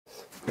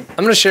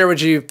I'm gonna share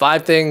with you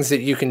 5 things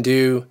that you can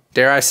do,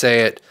 dare I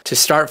say it, to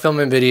start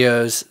filming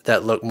videos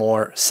that look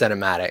more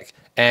cinematic.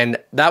 And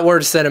that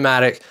word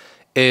cinematic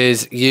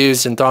is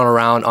used and thrown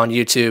around on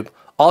YouTube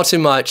all too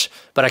much,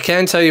 but I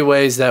can tell you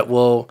ways that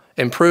will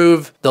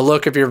improve the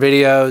look of your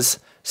videos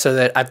so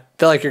that I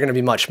feel like you're gonna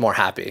be much more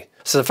happy.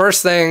 So the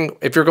first thing,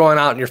 if you're going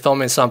out and you're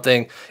filming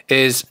something,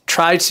 is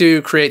try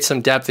to create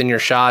some depth in your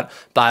shot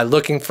by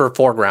looking for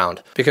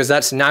foreground, because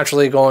that's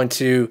naturally going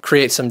to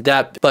create some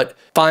depth, but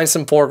find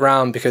some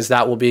foreground because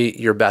that will be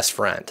your best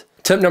friend.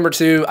 Tip number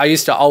 2, I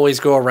used to always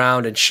go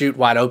around and shoot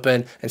wide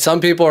open, and some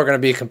people are gonna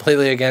be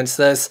completely against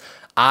this.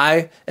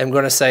 I am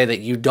going to say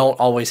that you don't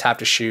always have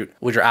to shoot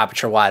with your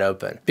aperture wide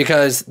open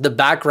because the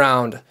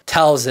background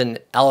tells an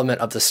element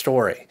of the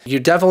story. You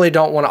definitely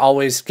don't want to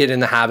always get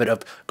in the habit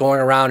of going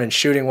around and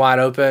shooting wide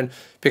open,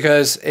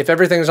 because if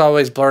everything's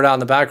always blurred out in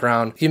the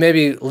background, you may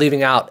be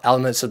leaving out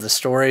elements of the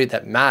story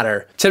that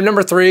matter. Tip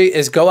number 3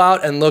 is go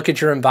out and look at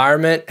your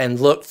environment and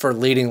look for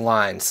leading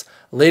lines.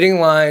 Leading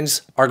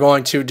lines are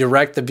going to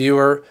direct the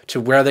viewer to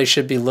where they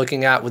should be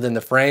looking at within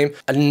the frame.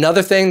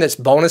 Another thing that's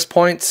bonus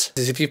points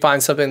is if you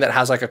find something that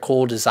has like a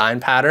cool design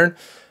pattern,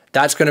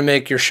 that's gonna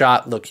make your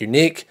shot look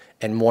unique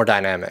and more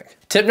dynamic.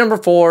 Tip number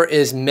 4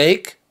 is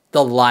make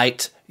the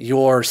light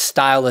your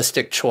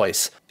stylistic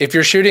choice. If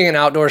you're shooting an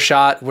outdoor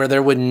shot where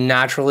there would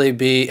naturally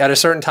be, at a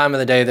certain time of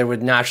the day, there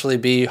would naturally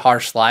be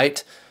harsh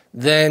light,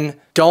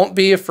 then don't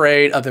be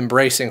afraid of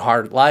embracing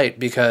hard light,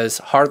 because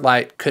hard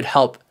light could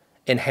help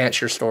enhance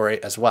your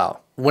story as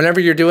well. Whenever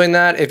you're doing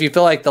that, if you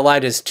feel like the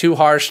light is too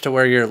harsh to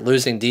where you're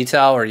losing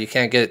detail or you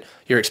can't get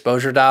your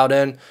exposure dialed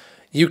in,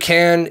 you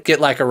can get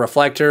like a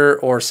reflector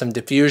or some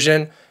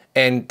diffusion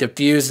and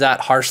diffuse that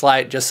harsh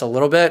light just a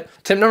little bit.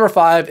 Tip number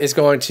 5 is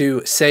going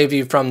to save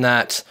you from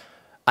that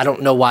I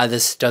don't know why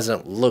this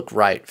doesn't look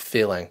right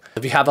feeling.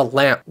 If you have a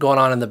lamp going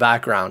on in the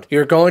background,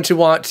 you're going to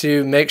want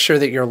to make sure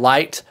that your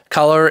light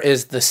color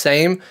is the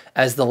same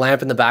as the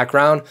lamp in the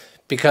background,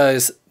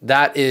 because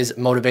that is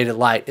motivated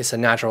light. It's a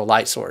natural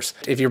light source.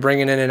 If you're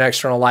bringing in an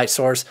external light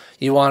source,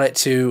 you want it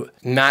to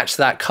match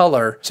that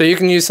color. So you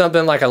can use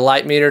something like a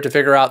light meter to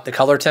figure out the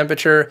color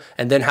temperature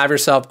and then have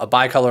yourself a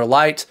bicolor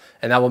light,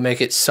 and that will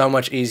make it so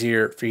much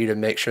easier for you to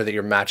make sure that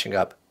you're matching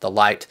up the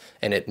light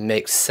and it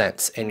makes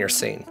sense in your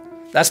scene.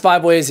 That's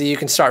 5 ways that you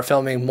can start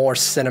filming more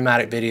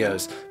cinematic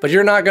videos. But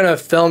you're not gonna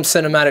film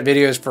cinematic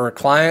videos for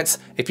clients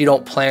if you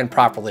don't plan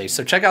properly.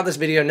 So check out this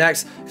video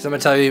next, because I'm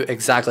gonna tell you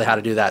exactly how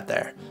to do that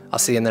there. I'll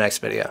see you in the next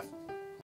video.